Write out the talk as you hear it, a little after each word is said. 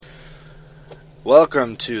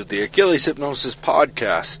Welcome to the Achilles Hypnosis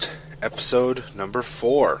Podcast, episode number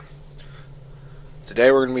 4.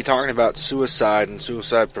 Today we're going to be talking about suicide and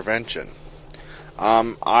suicide prevention.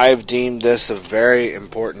 I've deemed this a very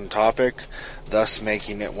important topic, thus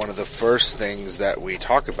making it one of the first things that we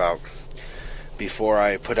talk about before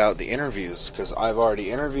I put out the interviews, because I've already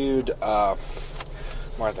interviewed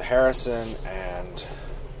Martha Harrison and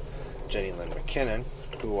Jenny Lynn McKinnon,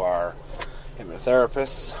 who are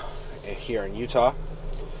hypnotherapists here in Utah.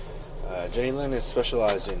 Jenny Lynn is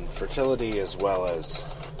specialized in fertility as well as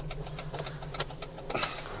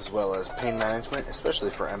pain management, especially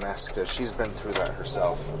for MS, because she's been through that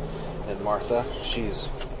herself. And Martha, she's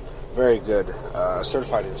very good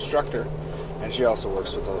certified instructor, and she also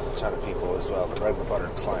works with a ton of people as well, the bread and butter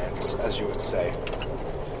clients, as you would say.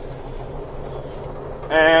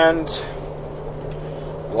 And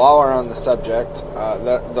while we're on the subject,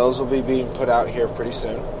 those will be being put out here pretty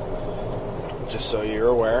soon, just so you're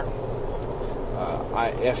aware.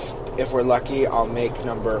 If we're lucky, I'll make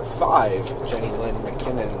number 5 Jenny Lynn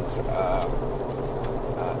McKinnon's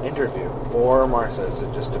interview, or Martha's,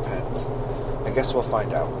 it just depends. I guess we'll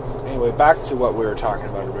find out. Anyway, back to what we were talking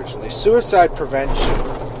about originally. Suicide prevention.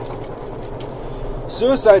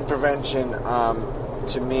 Suicide prevention,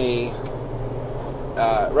 to me,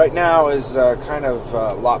 right now is kind of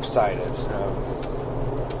lopsided.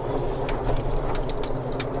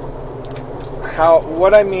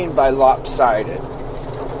 What I mean by lopsided,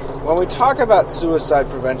 when we talk about suicide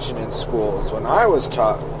prevention in schools, when I was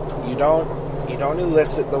taught, you don't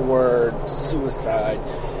elicit the word suicide.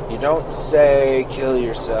 You don't say kill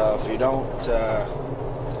yourself. You don't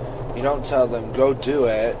tell them go do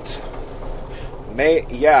it.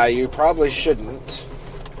 You probably shouldn't.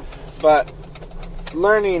 But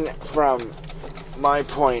learning from my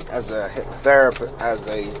point as a hypnotherapist, as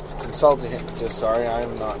a consulting hypnotist,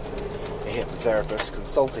 I'm not a hypnotherapist,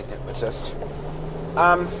 consulting hypnotist.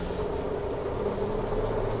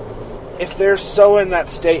 If they're so in that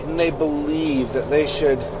state and they believe that they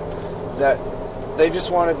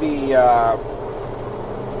just want to be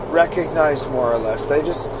recognized more or less, they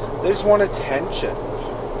just want attention,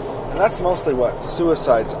 and that's mostly what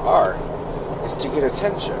suicides are, is to get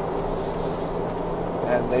attention.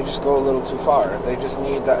 And they just go a little too far. They just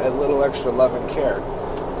need a little extra love and care.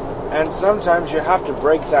 And sometimes you have to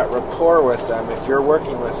break that rapport with them if you're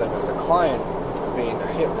working with them as a client, being a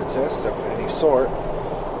hypnotist of any sort.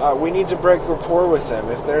 We need to break rapport with them.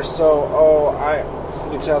 If they're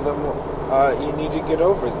you tell them, you need to get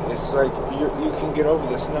over this. It's like, you can get over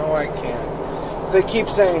this. No, I can't. If they keep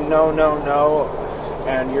saying no, no, no,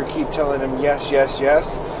 and you keep telling them yes, yes,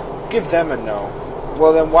 yes, give them a no.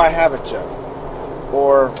 Well, then why haven't you?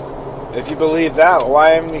 Or, if you believe that,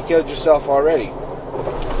 why haven't you killed yourself already?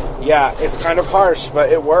 Yeah, it's kind of harsh, but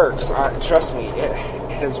it works. Trust me, it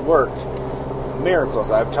has worked. Miracles.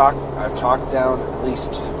 I've talked down at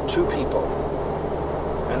least 2 people.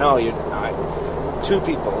 I know 2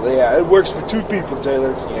 people. Yeah, it works for 2 people,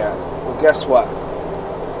 Taylor. Yeah. Well, guess what?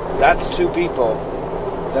 That's 2 people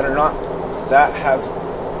that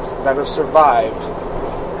have survived,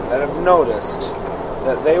 that have noticed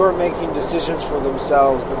that they were making decisions for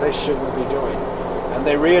themselves that they shouldn't be doing, and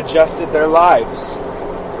they readjusted their lives.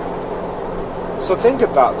 So think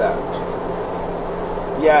about that.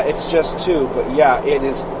 Yeah, it's just 2, but yeah, it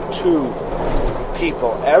is 2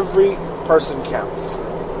 people. Every person counts.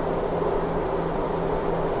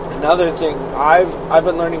 Another thing, I've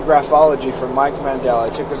been learning graphology from Mike Mandel. I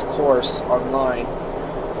took his course online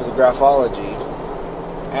for the graphology,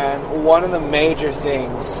 and one of the major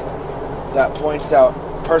things that points out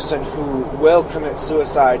a person who will commit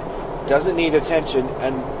suicide doesn't need attention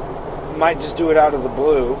and might just do it out of the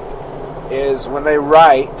blue is when they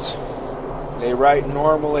write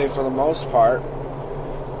normally for the most part,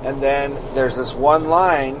 and then there's this one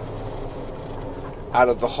line out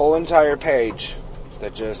of the whole entire page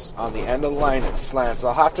that just, on the end of the line, it slants.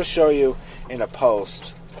 I'll have to show you in a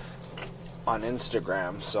post on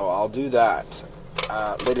Instagram, so I'll do that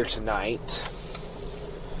later tonight.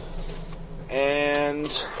 And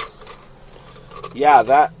yeah,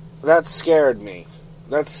 that scared me.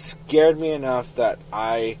 That scared me enough that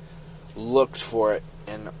I looked for it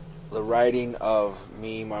in the writing of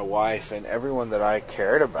me, my wife, and everyone that I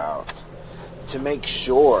cared about, to make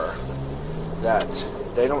sure that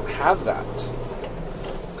they don't have that.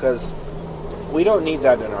 Because we don't need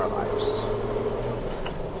that in our lives.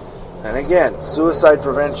 And again, suicide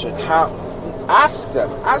prevention. Ask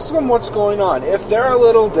them what's going on. If they're a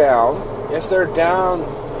little down, if they're down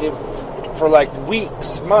for like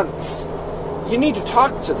weeks, months, you need to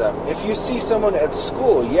talk to them. If you see someone at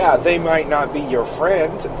school, yeah, they might not be your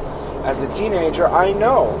friend, As a teenager, I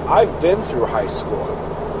know. I've been through high school.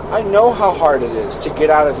 I know how hard it is to get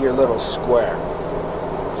out of your little square.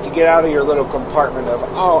 To get out of your little compartment of,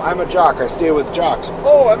 oh, I'm a jock, I stay with jocks.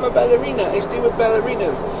 Oh, I'm a ballerina, I stay with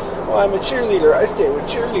ballerinas. Oh, I'm a cheerleader, I stay with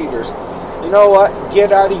cheerleaders. You know what?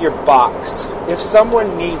 Get out of your box. If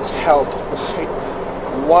someone needs help,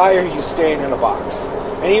 why are you staying in a box?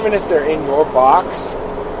 And even if they're in your box,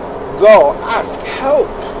 go ask help.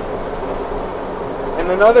 And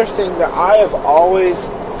another thing that I have always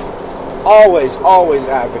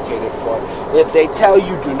advocated for, if they tell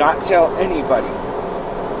you do not tell anybody,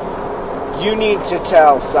 you need to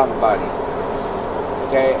tell somebody.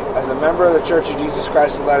 Okay? As a member of the Church of Jesus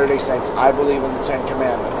Christ of Latter-day Saints, I believe in the Ten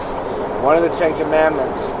Commandments. One of the Ten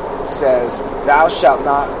Commandments says, thou shalt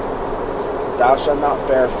not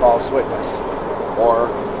bear false witness. Or,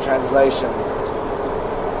 translation,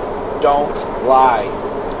 don't lie.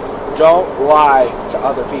 Don't lie to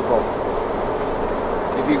other people.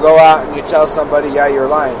 If you go out and you tell somebody, yeah, you're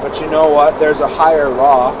lying. But you know what? There's a higher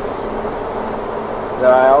law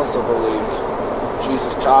that I also believe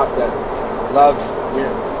Jesus taught, that love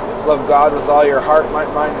God with all your heart,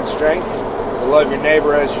 might, mind, and strength. And love your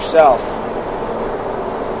neighbor as yourself.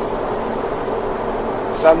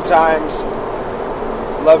 Sometimes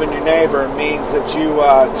loving your neighbor means that you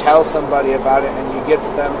tell somebody about it and you get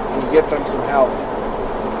them some help.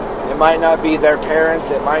 It might not be their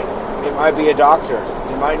parents. It might be a doctor.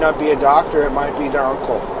 It might not be a doctor. It might be their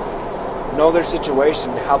uncle. Know their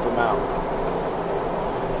situation to help them out.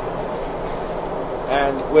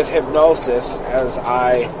 And with hypnosis, as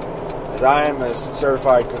I am a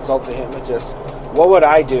certified consultant hypnotist, what would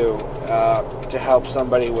I do to help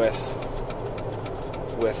somebody with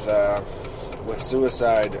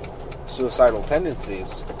suicidal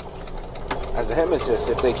tendencies? As a hypnotist,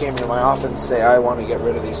 if they came into my office and say, I want to get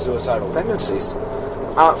rid of these suicidal tendencies,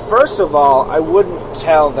 first of all, I wouldn't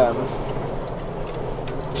tell them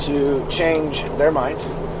to change their mind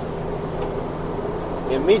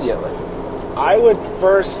immediately. I would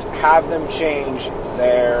first have them change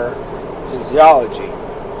their physiology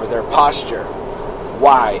or their posture.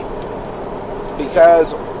 Why?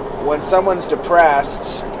 Because when someone's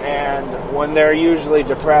depressed, and when they're usually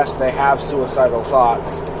depressed, they have suicidal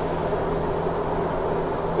thoughts.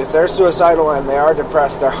 If they're suicidal and they are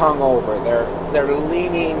depressed, they're hungover. They're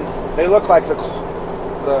leaning. They look like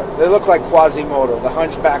they look like Quasimodo, the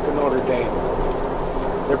Hunchback of Notre Dame.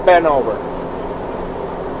 They're bent over.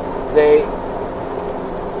 They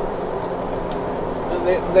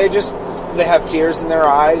have tears in their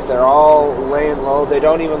eyes. They're all laying low. They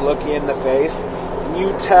don't even look you in the face. And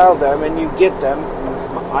you tell them and you get them.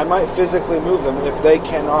 I might physically move them if they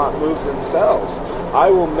cannot move themselves. I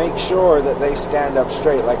will make sure that they stand up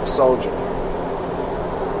straight like a soldier.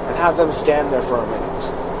 And have them stand there for a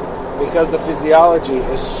minute. Because the physiology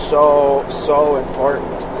is so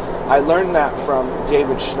important. I learned that from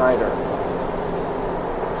David Schneider.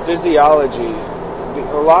 Physiology,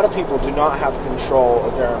 a lot of people do not have control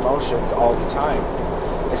of their emotions all the time,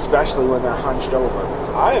 especially when they're hunched over.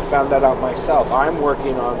 I have found that out myself. I'm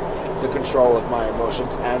working on the control of my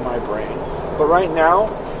emotions and my brain. But right now,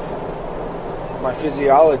 my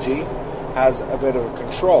physiology has a bit of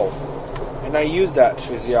control. And I use that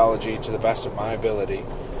physiology to the best of my ability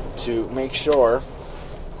to make sure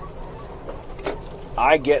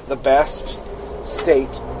I get the best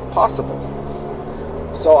state possible.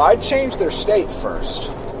 So I change their state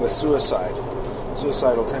first with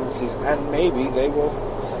suicidal tendencies, and maybe they will.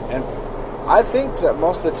 And I think that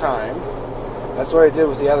most of the time, that's what I did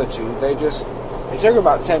with the other two. It took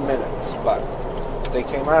about 10 minutes, but they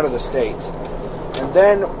came out of the state. And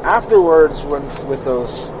then afterwards, with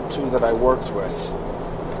those two that I worked with,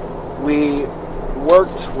 we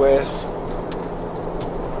worked with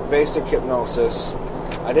basic hypnosis.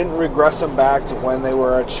 I didn't regress them back to when they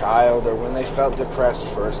were a child or when they felt depressed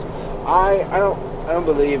first. I don't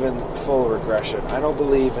believe in full regression. I don't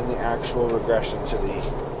believe in the actual regression to the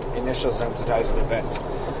initial sensitizing event.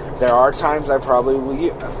 There are times I probably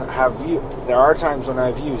there are times when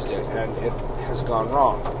I've used it and it has gone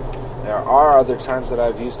wrong. There are other times that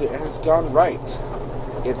I've used it and it's gone right.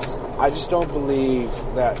 I just don't believe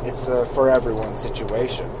that it's a for everyone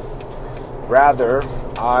situation. Rather,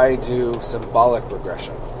 I do symbolic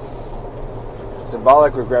regression.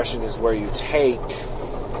 Symbolic regression is where you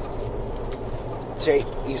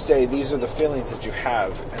you say these are the feelings that you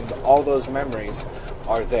have, and all those memories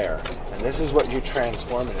are there. And this is what you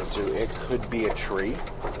transform it into. It could be a tree.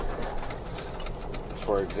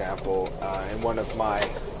 For example, in one of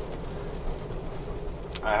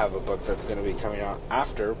I have a book that's going to be coming out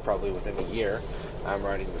after, probably within a year. I'm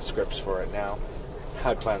writing the scripts for it now.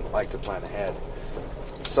 I like to plan ahead.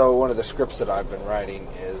 So one of the scripts that I've been writing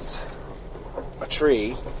is a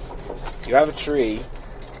tree. You have a tree,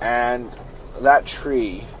 and that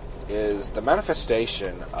tree is the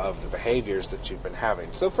manifestation of the behaviors that you've been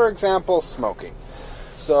having. So, for example, smoking.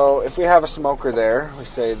 So, if we have a smoker there, we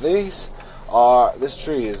say this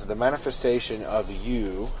tree is the manifestation of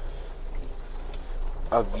you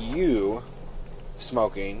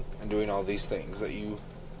smoking and doing all these things that you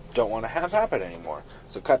don't want to have happen anymore.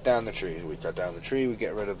 So, cut down the tree. We cut down the tree, we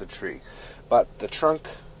get rid of the tree. But the trunk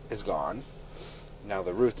is gone. Now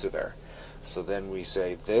the roots are there. So then we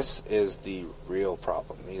say, this is the real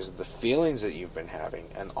problem. These are the feelings that you've been having,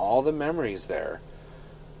 and all the memories there.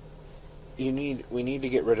 We need to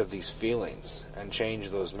get rid of these feelings and change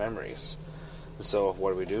those memories. And so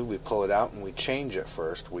what do? We pull it out and we change it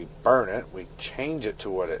first. We burn it. We change it to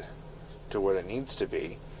what it needs to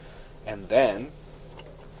be, and then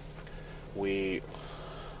we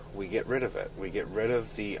get rid of it. We get rid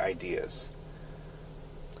of the ideas.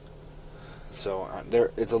 So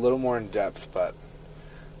it's a little more in depth, but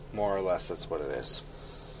more or less that's what it is.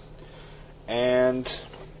 And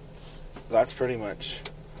that's pretty much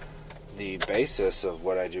the basis of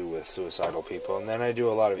what I do with suicidal people. And then I do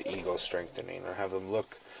a lot of ego strengthening. I have them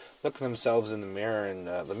look themselves in the mirror, and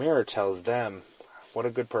the mirror tells them what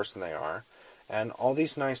a good person they are, and all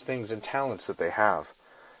these nice things and talents that they have.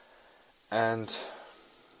 And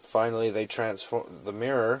finally, they transform the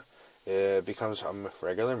mirror. It becomes a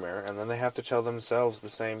regular mirror, and then they have to tell themselves the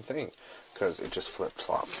same thing, because it just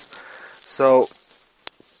flip-flops. So,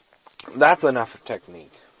 that's enough of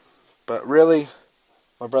technique. But really,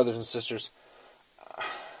 my brothers and sisters,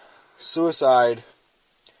 suicide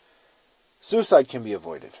can be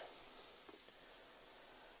avoided.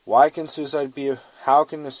 How can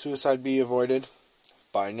the suicide be avoided?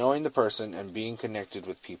 By knowing the person and being connected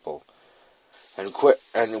with people. And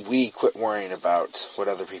we quit worrying about what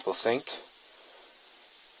other people think.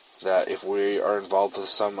 That if we are involved with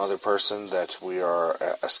some other person, that we are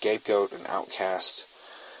a scapegoat, an outcast,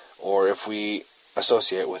 or if we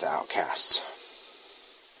associate with outcasts,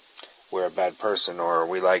 we're a bad person, or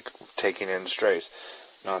we like taking in strays.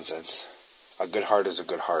 Nonsense. A good heart is a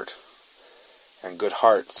good heart. And good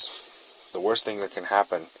hearts, the worst thing that can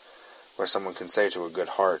happen, where someone can say to a good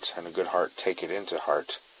heart, and a good heart take it into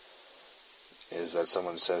heart, is that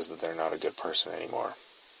someone says that they're not a good person anymore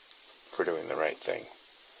for doing the right thing.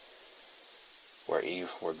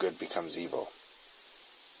 Where good becomes evil.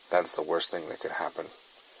 That's the worst thing that could happen,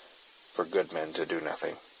 for good men to do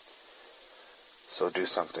nothing. So do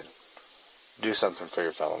something. Do something for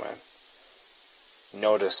your fellow man.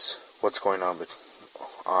 Notice what's going on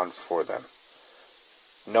for them.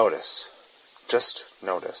 Notice. Just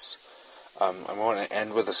notice. I want to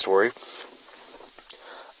end with a story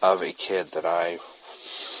of a kid that I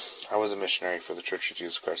was a missionary for the Church of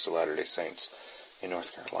Jesus Christ of Latter-day Saints in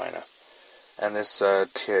North Carolina. And this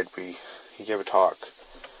kid, he gave a talk,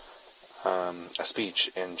 a speech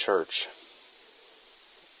in church.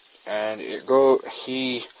 And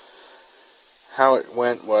how it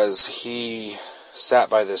went was he sat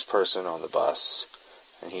by this person on the bus,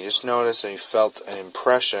 and he just noticed and he felt an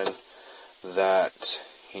impression that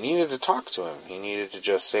he needed to talk to him. He needed to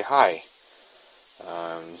just say hi.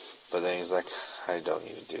 But then he's like, I don't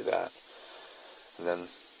need to do that. And then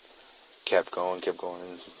kept going,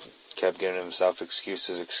 and kept giving himself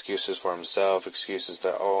excuses for himself, excuses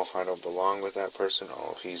that, oh, I don't belong with that person,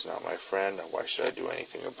 oh, he's not my friend, why should I do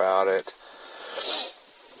anything about it?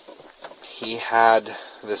 He had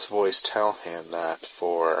this voice tell him that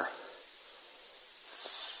for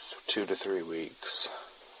 2 to 3 weeks,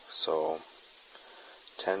 so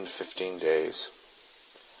 10 to 15 days,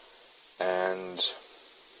 and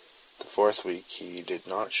the 4th week he did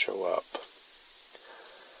not show up.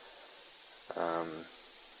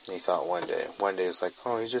 He thought one day he was like,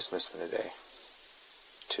 oh, he's just missing a day.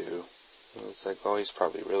 2, he was like, oh, he's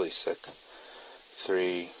probably really sick.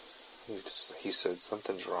 3, he said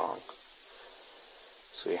something's wrong.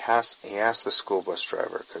 So he asked the school bus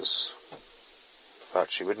driver, because he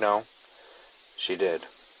thought she would know. She did.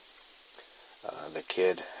 The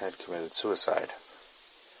kid had committed suicide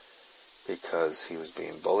because he was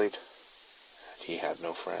being bullied and he had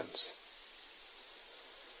no friends.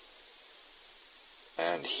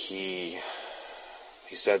 And he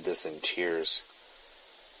said this in tears,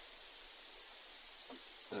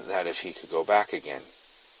 that if he could go back again,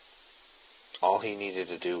 all he needed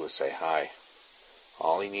to do was say hi.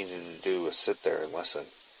 All he needed to do was sit there and listen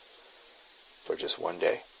for just one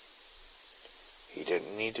day. He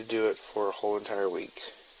didn't need to do it for a whole entire week.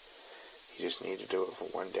 He just needed to do it for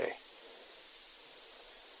one day.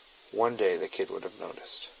 one day the kid would have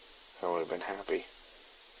noticed. I would have been happy.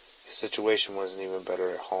 His situation wasn't even better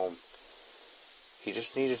at home. He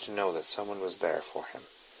just needed to know that someone was there for him.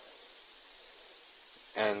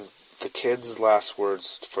 And the kid's last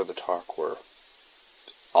words for the talk were,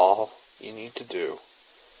 all you need to do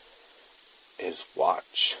is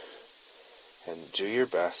watch and do your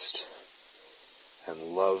best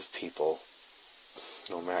and love people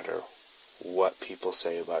no matter what people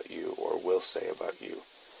say about you or will say about you.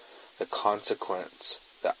 The consequence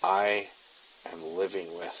that I am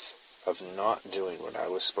living with of not doing what I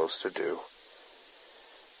was supposed to do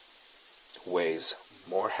weighs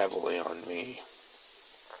more heavily on me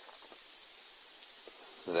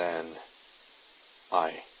than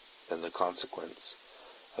the consequence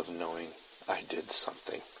of knowing I did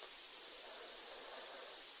something.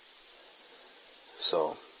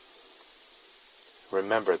 So,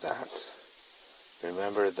 remember that.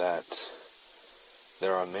 Remember that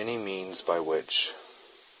there are many means by which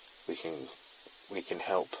we can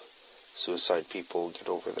help suicide people get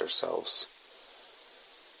over themselves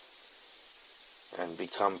and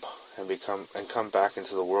come back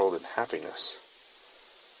into the world in happiness.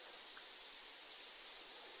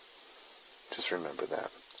 Just remember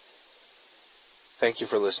that. Thank you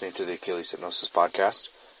for listening to the Achilles Hypnosis Podcast.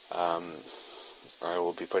 I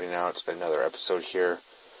will be putting out another episode here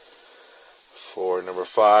for number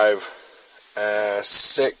 5,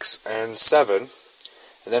 6, and 7.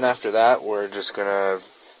 And then after that, we're just going to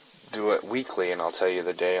do it weekly, and I'll tell you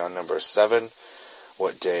the day on number 7,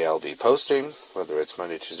 what day I'll be posting, whether it's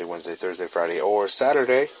Monday, Tuesday, Wednesday, Thursday, Friday, or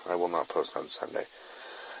Saturday. I will not post on Sunday,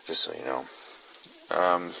 just so you know.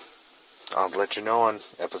 I'll let you know on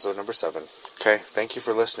episode number 7. Okay, thank you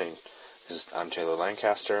for listening. I'm Taylor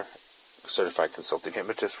Lancaster, certified consulting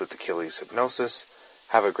hypnotist with Achilles Hypnosis.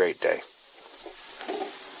 Have a great day.